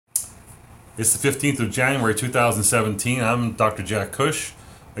It's the 15th of January 2017. I'm Dr. Jack Cush,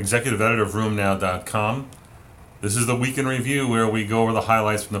 executive editor of RheumNow.com. This is the week in review where we go over the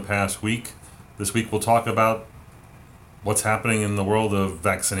highlights from the past week. This week we'll talk about what's happening in the world of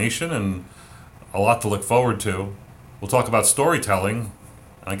vaccination and a lot to look forward to. We'll talk about storytelling.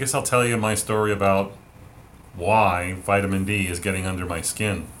 I guess I'll tell you my story about why vitamin D is getting under my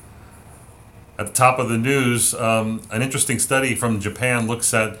skin. At the top of the news, an interesting study from Japan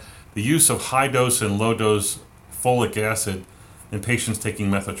looks at the use of high dose and low dose folic acid in patients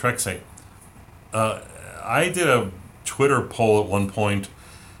taking methotrexate. I did a Twitter poll at one point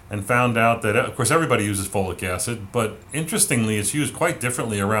and found out that, of course, everybody uses folic acid, but interestingly, it's used quite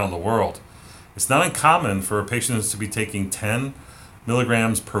differently around the world. It's not uncommon for patients to be taking 10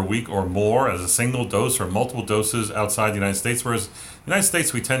 milligrams per week or more as a single dose or multiple doses outside the United States, whereas in the United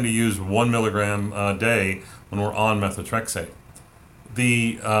States we tend to use 1 milligram a day when we're on methotrexate.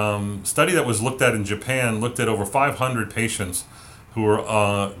 The study that was looked at in Japan looked at over 500 patients who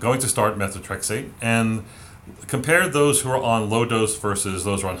were going to start methotrexate and compared those who are on low dose versus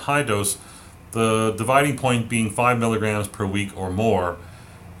those who are on high dose, the dividing point being 5 milligrams per week or more,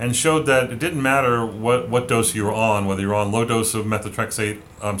 and showed that it didn't matter what dose you were on, whether you're on low dose of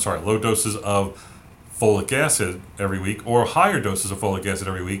low doses of folic acid every week or higher doses of folic acid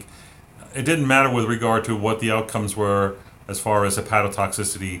every week. It didn't matter with regard to what the outcomes were as far as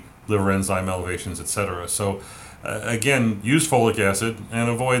hepatotoxicity, liver enzyme elevations, etc. So, again, use folic acid and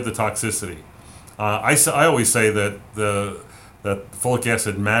avoid the toxicity. I always say that that folic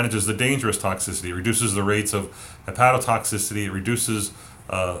acid manages the dangerous toxicity, it reduces the rates of hepatotoxicity, it reduces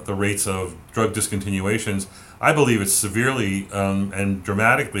the rates of drug discontinuations. I believe it severely and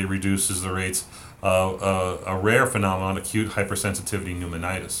dramatically reduces the rates of a rare phenomenon, acute hypersensitivity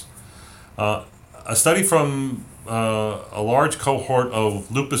pneumonitis. A study from a large cohort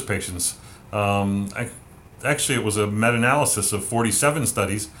of lupus patients, actually it was a meta-analysis of 47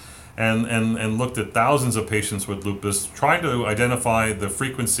 studies, and looked at thousands of patients with lupus, trying to identify the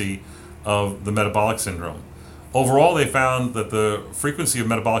frequency of the metabolic syndrome. Overall, they found that the frequency of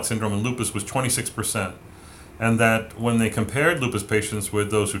metabolic syndrome in lupus was 26%, and that when they compared lupus patients with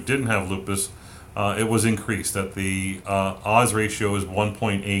those who didn't have lupus, it was increased, that the odds ratio is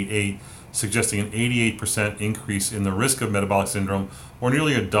 1.88, suggesting an 88% increase in the risk of metabolic syndrome, or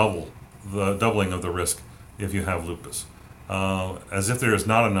nearly the doubling of the risk if you have lupus. As if there is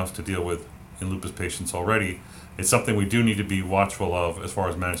not enough to deal with in lupus patients already, it's something we do need to be watchful of as far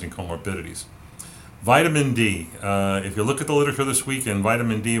as managing comorbidities. Vitamin D. If you look at the literature this week and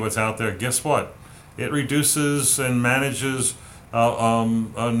vitamin D, what's out there, guess what? It reduces and manages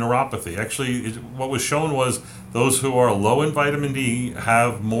neuropathy. Actually, what was shown was those who are low in vitamin D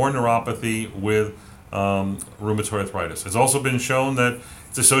have more neuropathy with rheumatoid arthritis. It's also been shown that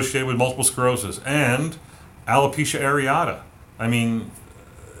it's associated with multiple sclerosis and alopecia areata. I mean,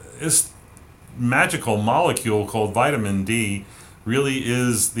 this magical molecule called vitamin D really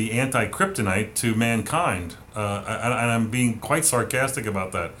is the anti-kryptonite to mankind. And I'm being quite sarcastic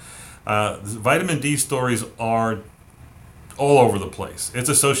about that. Vitamin D stories are all over the place. It's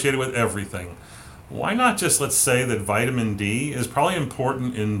associated with everything. Why not just let's say that vitamin D is probably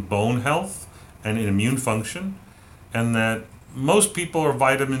important in bone health and in immune function, and that most people are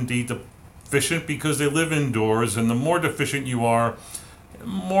vitamin D deficient because they live indoors, and the more deficient you are,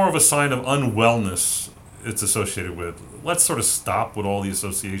 more of a sign of unwellness it's associated with. Let's sort of stop with all the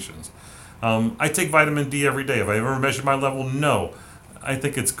associations. I take vitamin D every day. Have I ever measured my level? No. I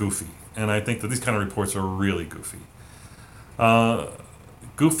think it's goofy, and I think that these kind of reports are really goofy.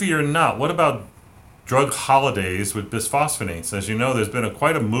 Goofy or not, what about drug holidays with bisphosphonates? As you know, there's been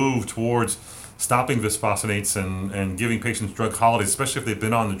quite a move towards stopping bisphosphonates and giving patients drug holidays, especially if they've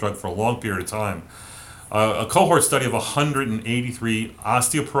been on the drug for a long period of time. A cohort study of 183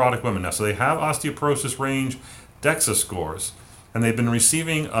 osteoporotic women. Now, so they have osteoporosis range DEXA scores, and they've been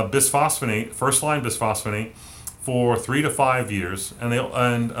receiving a bisphosphonate, first-line bisphosphonate, for 3 to 5 years, and they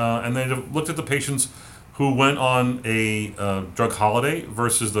looked at the patients who went on a drug holiday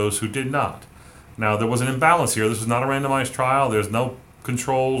versus those who did not. Now, there was an imbalance here. This is not a randomized trial. There's no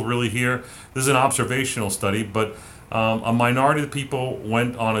controls really here. This is an observational study, but a minority of the people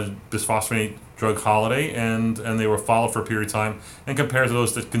went on a bisphosphonate drug holiday, and they were followed for a period of time and compared to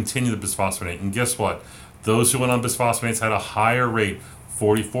those that continued the bisphosphonate. And guess what? Those who went on bisphosphonates had a higher rate,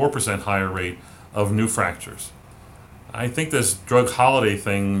 44% higher rate of new fractures. I think this drug holiday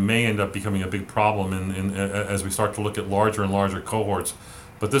thing may end up becoming a big problem as we start to look at larger and larger cohorts.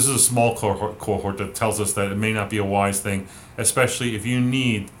 But this is a small cohort that tells us that it may not be a wise thing, especially if you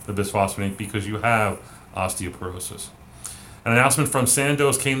need the bisphosphonate because you have osteoporosis. An announcement from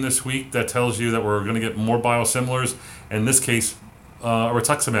Sandoz came this week that tells you that we're going to get more biosimilars. In this case,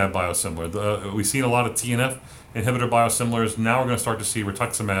 rituximab biosimilar. We've seen a lot of TNF inhibitor biosimilars. Now we're going to start to see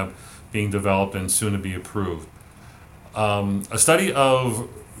rituximab being developed and soon to be approved. A study of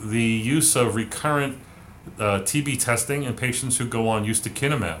the use of recurrent TB testing in patients who go on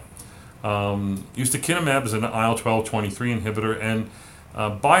ustekinumab. Ustekinumab is an IL-12/23 inhibitor, and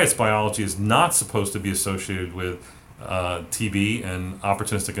by its biology is not supposed to be associated with TB and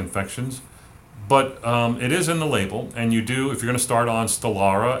opportunistic infections, but it is in the label, and you do, if you're going to start on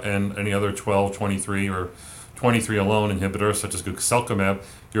Stelara and any other 12/23 or 23 alone inhibitors such as guselkumab,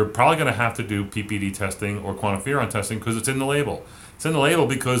 you're probably going to have to do PPD testing or quantiferon testing because it's in the label. It's in the label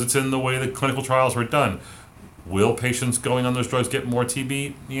because it's in the way that clinical trials were done. Will patients going on those drugs get more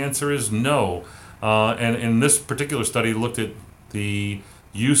TB? The answer is no. And in this particular study, looked at the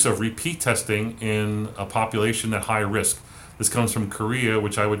use of repeat testing in a population at high risk. This comes from Korea,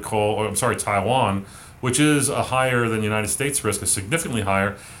 which I would call, or I'm sorry, Taiwan, which is a higher than the United States risk, is significantly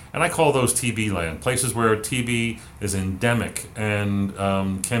higher. And I call those TB land, places where TB is endemic and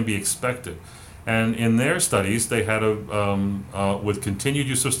can be expected. And in their studies, they had with continued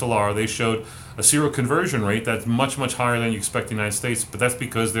use of Stelara, they showed a seroconversion rate that's much, much higher than you expect in the United States, but that's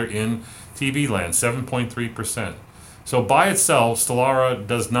because they're in TB land, 7.3%. So by itself, Stelara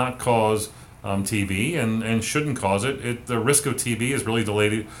does not cause TB and shouldn't cause it. The risk of TB is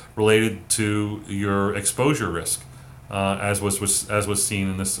really related to your exposure risk, as was seen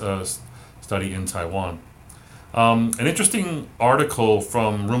in this study in Taiwan. An interesting article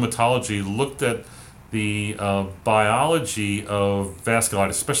from Rheumatology looked at the biology of vasculitis,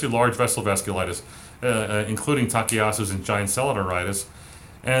 especially large vessel vasculitis, including Takayasu's and giant cell arteritis,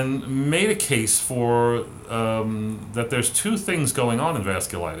 and made a case for that there's two things going on in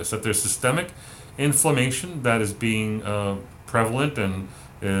vasculitis, that there's systemic inflammation that is being prevalent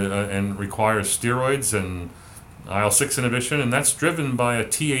and requires steroids and IL-6 inhibition, and that's driven by a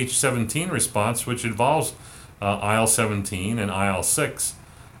Th17 response, which involves IL-17 and IL-6,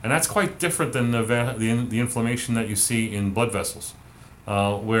 and that's quite different than the inflammation that you see in blood vessels,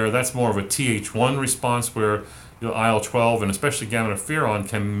 where that's more of a Th1 response, where IL-12 and especially gamma interferon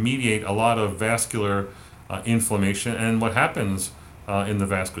can mediate a lot of vascular inflammation and what happens in the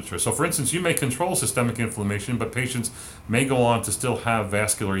vasculature. So, for instance, you may control systemic inflammation, but patients may go on to still have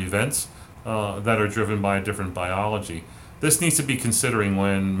vascular events that are driven by a different biology. This needs to be considering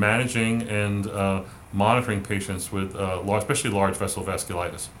when managing and monitoring patients with especially large vessel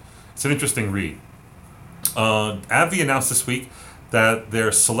vasculitis. It's an interesting read. AbbVie announced this week that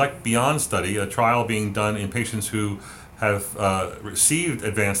their Select Beyond study, a trial being done in patients who have received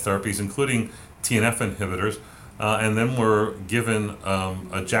advanced therapies, including TNF inhibitors, and then were given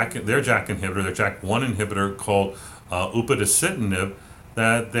their JAK inhibitor, their JAK1 inhibitor called upadacitinib,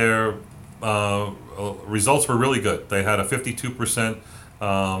 that their results were really good. They had a 52%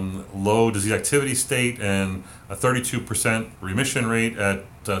 low disease activity state and a 32% remission rate at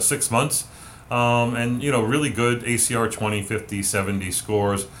 6 months. And really good ACR 20, 50, 70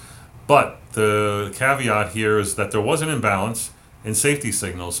 scores. But the caveat here is that there was an imbalance in safety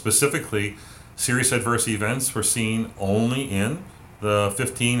signals. Specifically, serious adverse events were seen only in the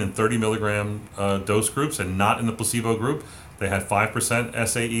 15 and 30 milligram dose groups and not in the placebo group. They had 5%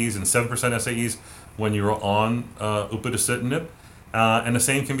 SAEs and 7% SAEs when you were on upadacitinib. And the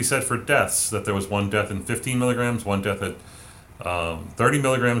same can be said for deaths, that there was one death in 15 milligrams, one death at 30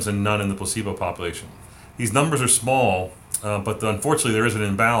 milligrams, and none in the placebo population. These numbers are small, but unfortunately there is an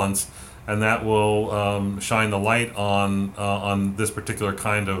imbalance, and that will shine the light on this particular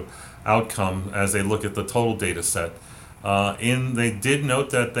kind of outcome as they look at the total data set. They did note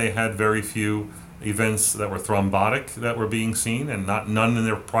that they had very few events that were thrombotic that were being seen, and none in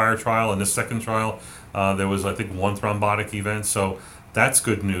their prior trial. In this second trial, there was, I think, one thrombotic event, so that's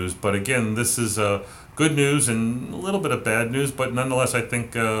good news. But again, this is good news and a little bit of bad news, but nonetheless, I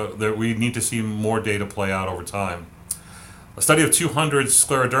think that we need to see more data play out over time. A study of 200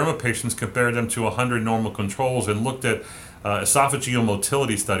 scleroderma patients compared them to 100 normal controls and looked at esophageal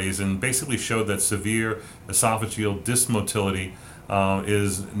motility studies and basically showed that severe esophageal dysmotility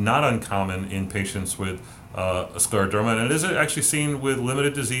is not uncommon in patients with scleroderma, and it is actually seen with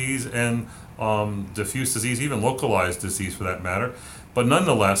limited disease and diffuse disease, even localized disease for that matter. But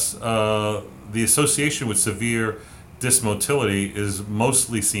nonetheless, the association with severe dysmotility is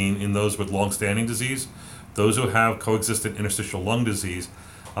mostly seen in those with long-standing disease, those who have coexistent interstitial lung disease,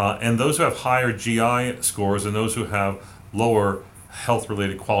 and those who have higher GI scores and those who have lower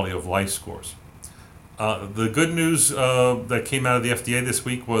health-related quality of life scores. The good news that came out of the FDA this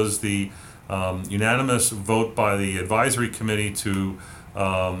week was the Unanimous vote by the advisory committee to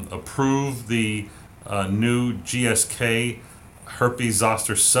approve the new GSK herpes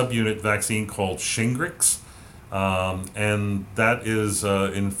zoster subunit vaccine called Shingrix. And that is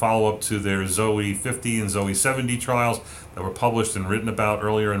in follow-up to their Zoe 50 and Zoe 70 trials that were published and written about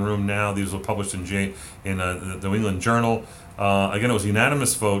earlier in Room Now. These were published in the New England Journal. Again, it was a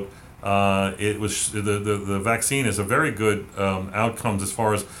unanimous vote. It was the vaccine is a very good outcomes as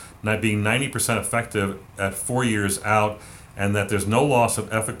far as not being 90% effective at 4 years out, and that there's no loss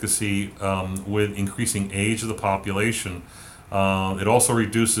of efficacy with increasing age of the population. It also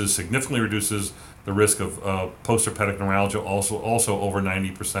significantly reduces the risk of post-herpetic neuralgia, also over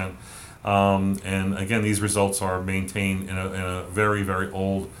 90%. And again, these results are maintained in a very, very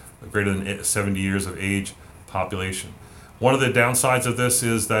old, greater than 70 years of age population. One of the downsides of this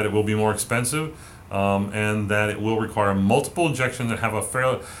is that it will be more expensive, and that it will require multiple injections that have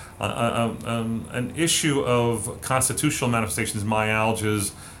an issue of constitutional manifestations,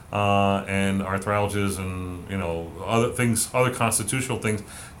 myalgias, and arthralgias, and other constitutional things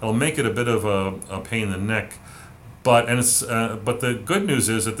that'll make it a bit of a pain in the neck. But the good news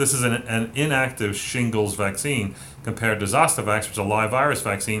is that this is an inactive shingles vaccine compared to Zostavax, which is a live virus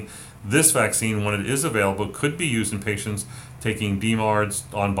vaccine. This vaccine, when it is available, could be used in patients taking DMARDs,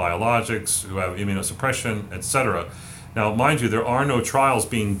 on biologics, who have immunosuppression, etc. Now, mind you, there are no trials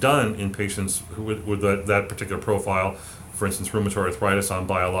being done in patients with that particular profile, for instance, rheumatoid arthritis on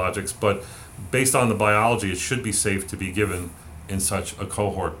biologics, but based on the biology, it should be safe to be given in such a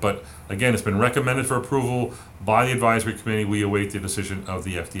cohort. But again, it's been recommended for approval by the advisory committee. We await the decision of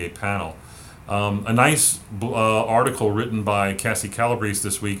the FDA panel. A nice article written by Cassie Calabrese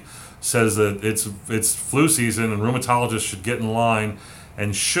this week says that it's flu season and rheumatologists should get in line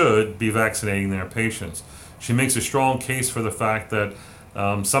and should be vaccinating their patients. She makes a strong case for the fact that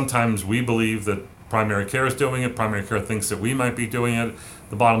sometimes we believe that primary care is doing it, primary care thinks that we might be doing it.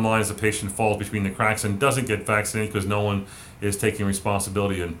 The bottom line is the patient falls between the cracks and doesn't get vaccinated because no one is taking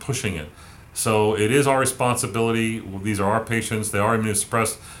responsibility and pushing it. So it is our responsibility. These are our patients. They are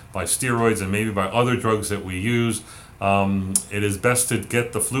immunosuppressed by steroids and maybe by other drugs that we use. It is best to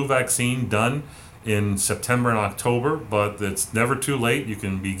get the flu vaccine done in September and October, but it's never too late. You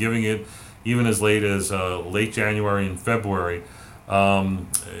can be giving it even as late as late January and February.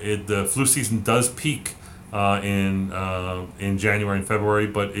 The flu season does peak in January and February,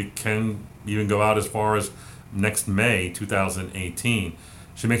 but it can even go out as far as next May 2018.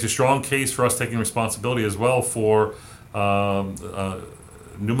 She makes a strong case for us taking responsibility as well for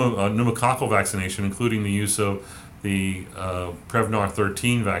pneumococcal vaccination, including the use of the Prevnar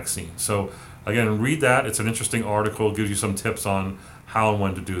 13 vaccine. So again, read that. It's an interesting article. It gives you some tips on how and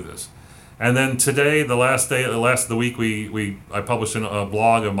when to do this. And then today, the last of the week, I published a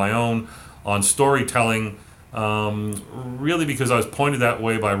blog of my own on storytelling, really because I was pointed that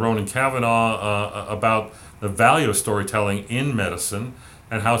way by Ronan Kavanaugh about the value of storytelling in medicine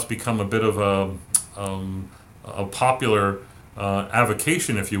and how it's become a bit of a popular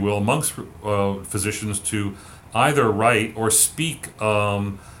avocation, if you will, amongst physicians to either write or speak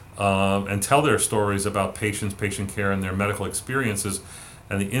and tell their stories about patients, patient care, and their medical experiences.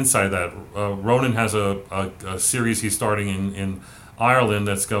 And the inside of that, Ronan has a series he's starting in Ireland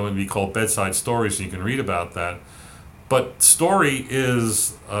that's going to be called Bedside Stories, so you can read about that. But story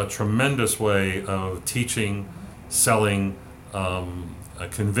is a tremendous way of teaching, selling,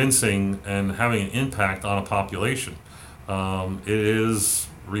 convincing, and having an impact on a population. It is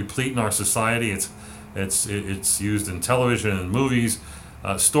replete in our society. It's used in television and movies.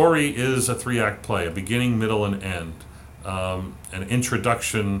 Story is a 3-act play: a beginning, middle, and end. An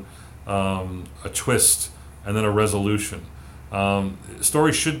introduction, a twist, and then a resolution.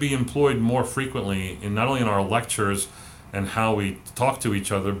 Stories should be employed more frequently not only in our lectures and how we talk to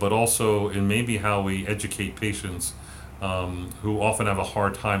each other, but also in maybe how we educate patients who often have a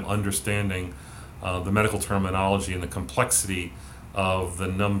hard time understanding the medical terminology and the complexity of the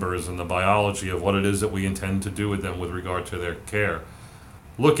numbers and the biology of what it is that we intend to do with them with regard to their care.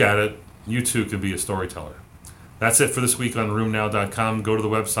 Look at it. You too can be a storyteller. That's it for this week on RheumNow.com. Go to the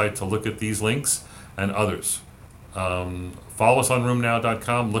website to look at these links and others. Follow us on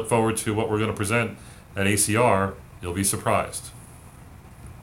RheumNow.com. Look forward to what we're going to present at ACR. You'll be surprised.